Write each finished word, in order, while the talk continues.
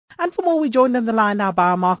And for more, we joined on the line now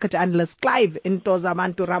by our market analyst, Clive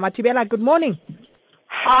Ramathibela. Good morning.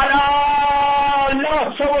 Hello!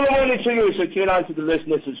 No, good morning to you, Sakina, and to the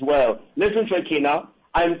listeners as well. Listen, Sakina,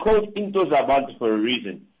 I'm called Intozabant for a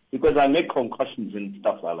reason, because I make concussions and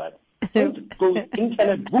stuff like that. Go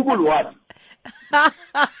internet, Google what?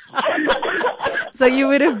 So you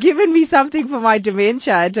would have given me something for my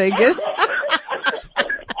dementia, I take it.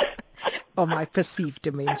 Or my perceived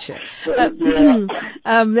dementia. Moving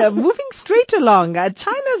straight along,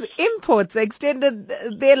 China's imports extended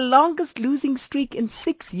their longest losing streak in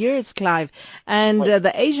 6 years, Clive. And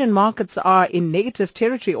the Asian markets are in negative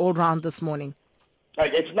territory all round this morning.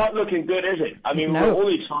 It's not looking good, is it? I mean, No. we were all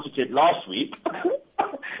excited last week.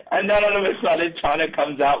 And then all of a sudden, China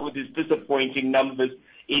comes out with these disappointing numbers.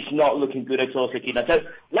 It's not looking good at all, Sakina. So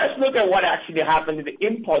let's look at what actually happened. The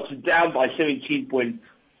imports are down by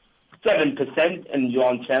 17.7% in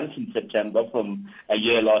yuan terms in September from a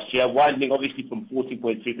year last year, widening obviously from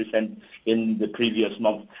 14.3% in the previous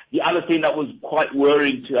month. The other thing that was quite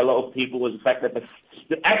worrying to a lot of people was the fact that the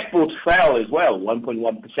exports fell as well,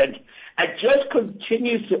 1.1%. It just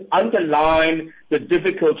continues to underline the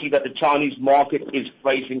difficulty that the Chinese market is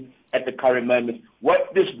facing at the current moment.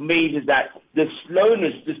 What this means is that the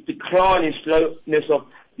slowness, this decline in slowness of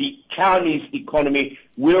the Chinese economy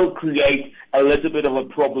will create a little bit of a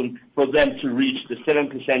problem for them to reach the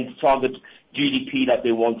 7% target GDP that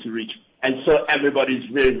they want to reach. And so everybody's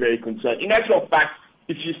very, very concerned. In actual fact,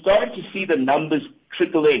 if you start to see the numbers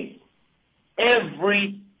trickle in,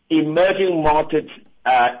 every emerging market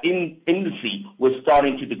indice was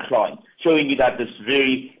starting to decline, showing you that there's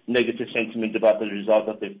very negative sentiment about the result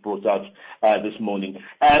that they've brought out this morning.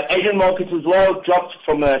 Asian markets as well dropped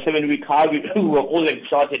from a 7-week high. We were all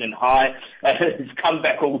excited and high. It's come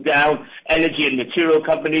back all down. Energy and material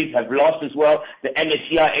companies have lost as well. The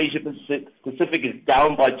MSCI Asia Pacific is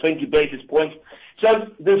down by 20 basis points. So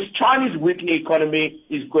this Chinese weakening economy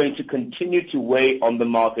is going to continue to weigh on the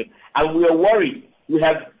market, and we are worried. We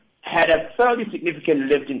have had a fairly significant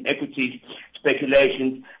lift in equities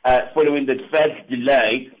speculations following the Fed's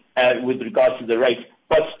delay with regards to the rate.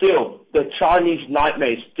 But still, the Chinese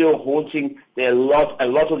nightmare is still haunting a lot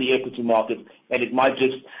of the equity markets, and it might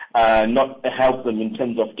just not help them in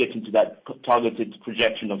terms of getting to that targeted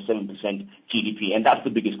projection of 7% GDP, and that's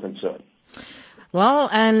the biggest concern. Well,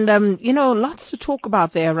 and, lots to talk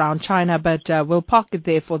about there around China, but we'll park it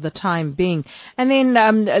there for the time being. And then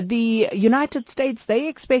the United States, they're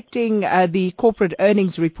expecting the corporate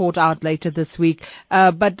earnings report out later this week,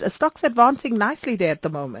 but stocks advancing nicely there at the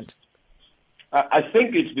moment. I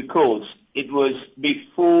think it's because it was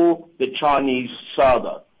before the Chinese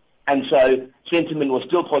saga, and so sentiment was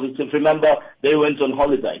still positive. Remember, they went on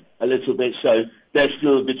holiday a little bit, so they're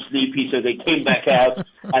still a bit sleepy, so they came back out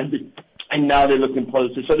and now they're looking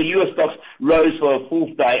positive. So the U.S. stocks rose for a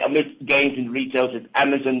fourth day amidst gains in retail at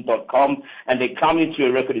Amazon.com, and they come into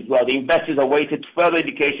a record as well. The investors awaited further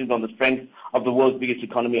indications on the strength of the world's biggest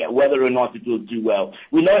economy, whether or not it will do well.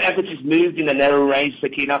 We know equities moved in a narrow range,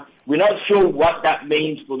 Sakina. We're not sure what that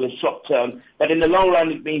means for the short term, but in the long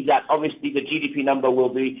run it means that obviously the GDP number will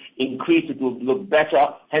be increased, it will look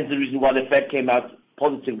better, hence the reason why the Fed came out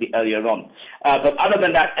positively earlier on. But other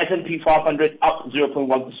than that, S&P 500 up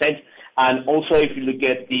 0.1%. And also, if you look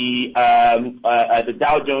at the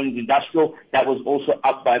Dow Jones Industrial, that was also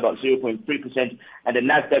up by about 0.3%, and the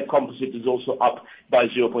Nasdaq Composite is also up by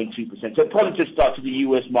 0.2%. So positive start to the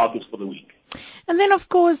U.S. markets for the week. And then, of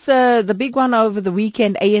course, the big one over the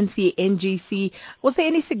weekend, ANC NGC. Was there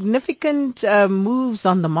any significant moves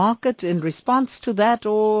on the market in response to that,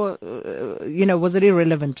 or, was it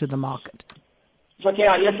irrelevant to the market? So,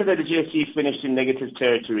 yesterday the GSE finished in negative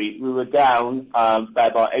territory. We were down by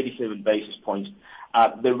about 87 basis points.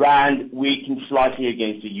 The rand weakened slightly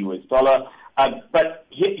against the US dollar. But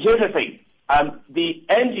here's the thing. The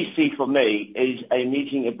NGC for me is a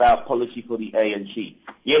meeting about policy for the ANC.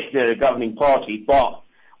 Yes, they're a governing party, but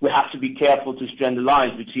we have to be careful to strand the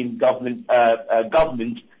lines between government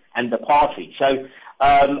and the party. So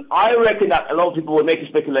I reckon that a lot of people were making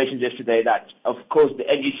speculations yesterday that, of course, the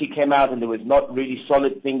NGC came out and there was not really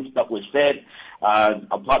solid things that were said,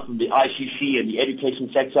 apart from the ICC and the education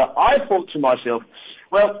sector. I thought to myself,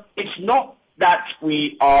 well, it's not that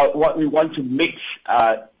we want to mix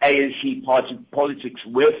ANC party politics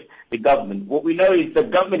with the government. What we know is the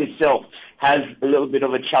government itself has a little bit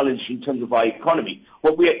of a challenge in terms of our economy.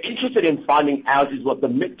 What we are interested in finding out is what the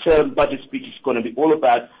midterm budget speech is going to be all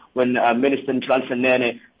about, when Minister Nhlanhla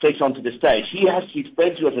Nene takes onto the stage, he has to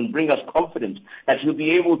explain to us and bring us confidence that he'll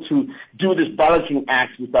be able to do this balancing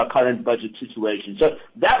act with our current budget situation. So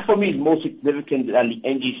that for me is more significant than the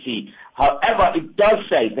NGC. However, it does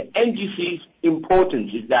say the NGC's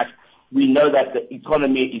importance is that we know that the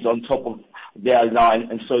economy is on top of their line,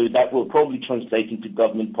 and so that will probably translate into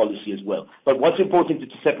government policy as well. But what's important is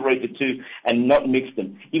to separate the two and not mix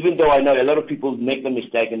them, even though I know a lot of people make the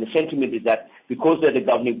mistake, and the sentiment is that because they're the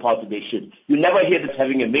governing party, they should. You never hear this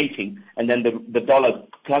having a meeting and then the dollar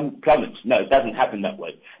plummets. No, it doesn't happen that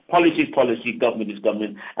way. Policy is policy, government is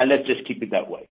government, and let's just keep it that way.